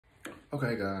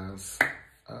Okay, guys.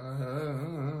 Okay,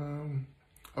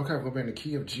 we're in the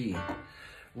key of G.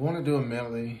 We want to do a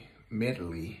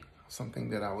medley, something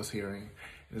that I was hearing.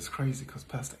 It's crazy because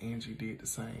Pastor Angie did the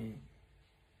same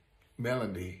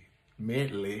medley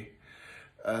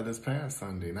this past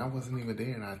Sunday, and I wasn't even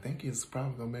there, and I think it's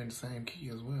probably gonna be in the same key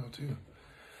as well too.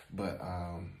 But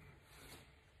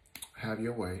have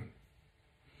your way.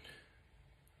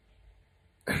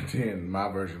 And then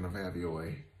my version of have your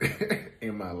way.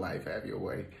 In my life, have your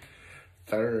way.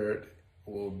 Third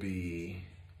will be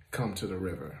come to the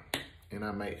river. And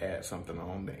I may add something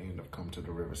on the end of come to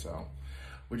the river. So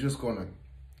we're just going to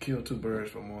kill two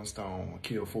birds with one stone, or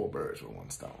kill four birds with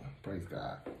one stone. Praise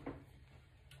God.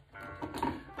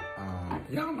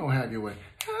 Y'all know have your way.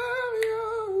 Have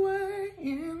your way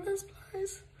in this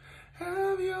place.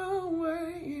 Have your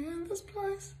way in this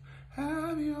place.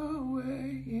 Have your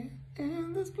way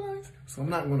in this place. So I'm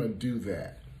not going to do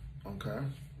that, okay?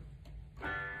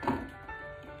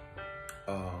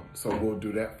 So we'll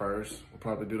do that first. We'll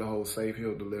probably do the whole save,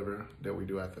 heal, deliver that we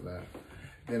do after that.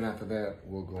 Then after that,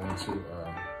 we'll go into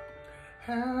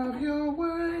have your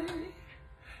way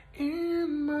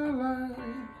in my life.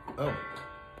 Oh,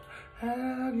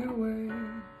 have your way.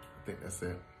 I think that's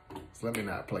it. So let me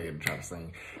not play it and try to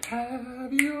sing.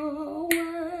 Have your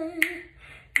way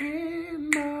in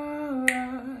my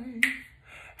life,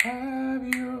 have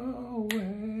your way.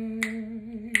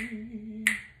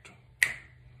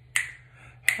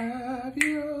 Have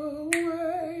your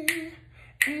way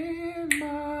in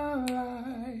my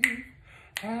life,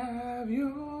 have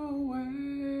your way.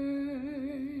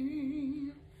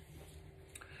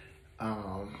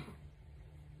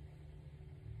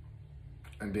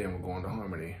 And then we're going to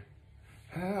harmony.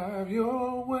 Have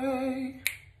your way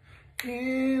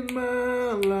in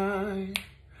my life,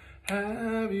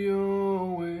 have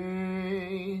your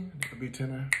way. That could be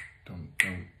tenor. Dum,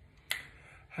 dum.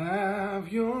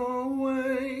 Have your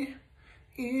way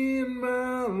in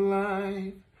my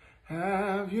life,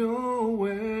 have your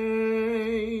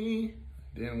way.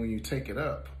 Then when you take it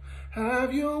up,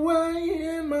 have your way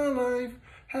in my life,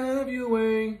 have your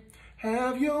way.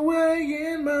 Have your way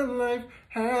in my life,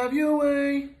 have your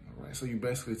way. All right, so you're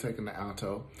basically taking the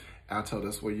alto. Alto,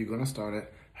 that's where you're gonna start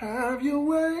it. Have your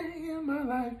way in my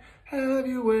life, have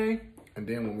your way. And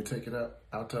then when we take it up,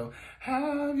 alto,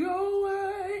 have your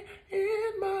way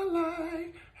in my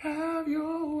life, have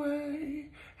your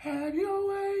way. Have your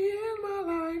way in my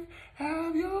life,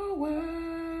 have your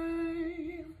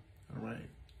way. All right,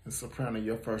 the soprano,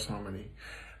 your first harmony.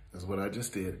 That's what I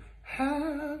just did.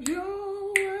 Have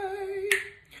your way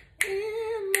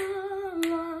in my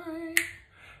life,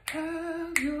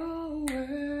 have your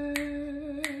way.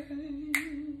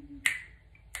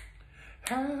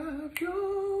 Have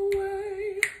your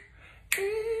way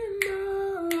in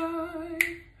my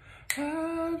life,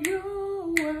 have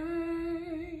your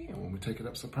way. And when we take it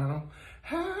up soprano,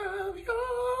 have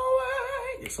your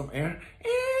way. Get some air.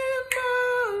 In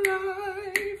my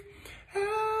life,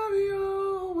 have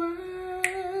your way.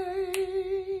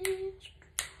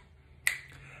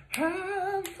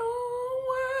 Have your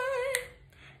way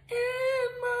in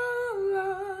my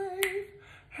life,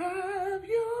 have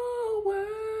your way.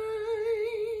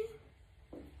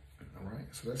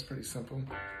 So that's pretty simple.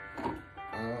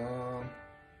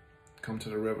 Come to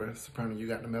the river. Soprano, you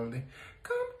got the melody.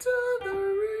 Come to the river.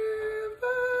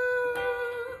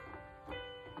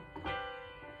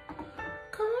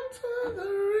 Come to the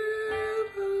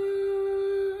river.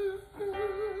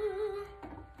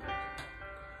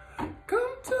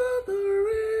 Come to the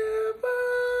river.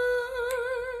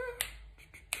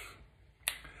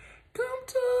 Come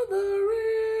to the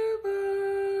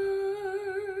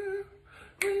river.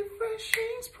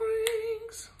 Refreshing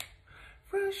springs,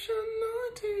 fresh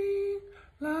anointing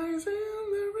lies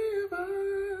in the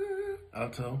river.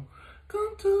 Alto,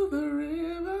 come to the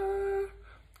river,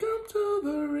 come to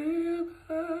the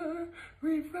river.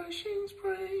 Refreshing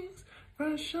springs,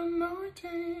 fresh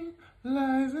anointing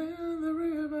lies in the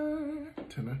river.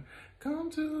 Tenor,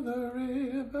 come to the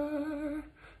river,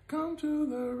 come to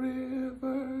the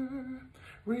river.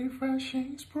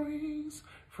 Refreshing springs,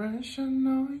 fresh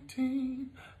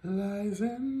anointing lies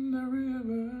in the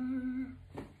river.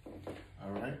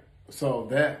 All right. So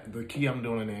the key I'm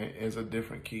doing in is a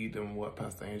different key than what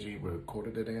Pastor Angie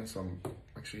recorded it in. So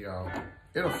make sure y'all,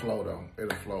 it'll flow though.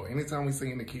 It'll flow. Anytime we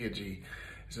sing in the key of G,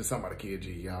 it's just something about the key of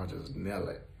G. Y'all just nail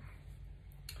it.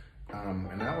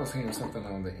 And I was hearing something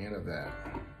on the end of that.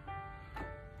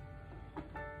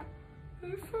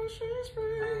 Refreshing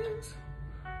springs,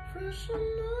 fresh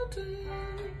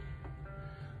anointing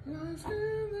lies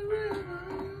in the river.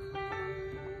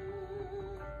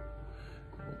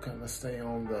 Okay, let's stay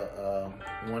on the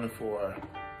 1 and 4.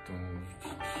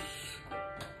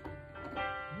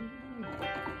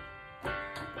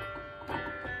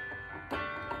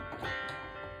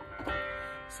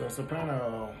 So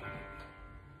soprano,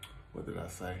 what did I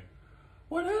say?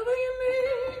 Whatever you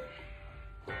need,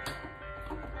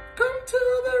 come to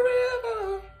the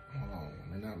river. Hold on, let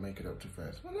me not make it up too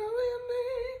fast. Whatever you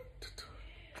need.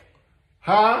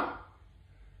 Huh?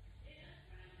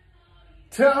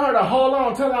 Tell her to hold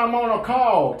on till I'm on a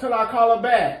call, till I call her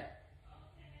back.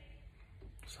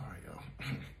 Sorry, y'all.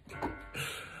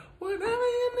 Whatever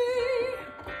you need,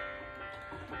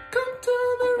 come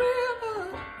to the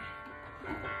river.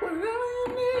 Whatever you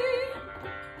need,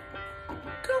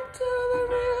 come to the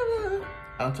river.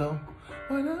 Alto.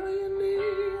 Whatever you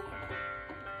need,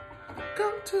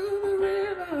 come to the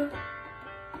river.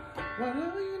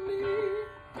 Whatever you need,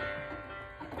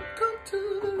 come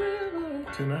to the river.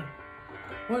 Tenor.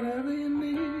 Whatever you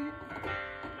need,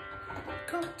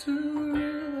 come to the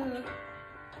river.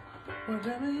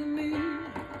 Whatever you need,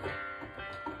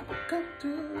 come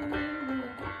to the river.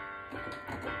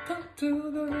 Come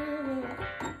to the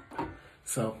river.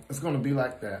 So it's gonna be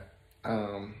like that.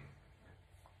 I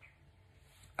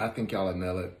think y'all will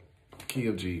nail it. Key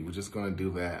of G. We're just gonna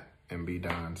do that and be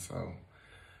done. So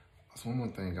that's one more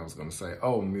thing I was gonna say.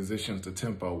 Oh, musicians, the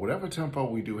tempo. Whatever tempo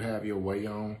we do have your way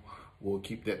on, we'll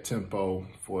keep that tempo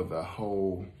for the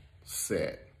whole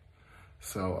set.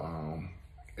 So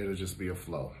it'll just be a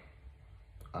flow.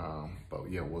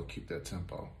 But yeah, we'll keep that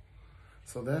tempo.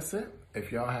 So that's it.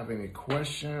 If y'all have any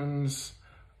questions,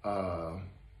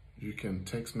 you can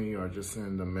text me or just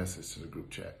send a message to the group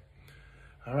chat.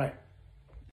 All right.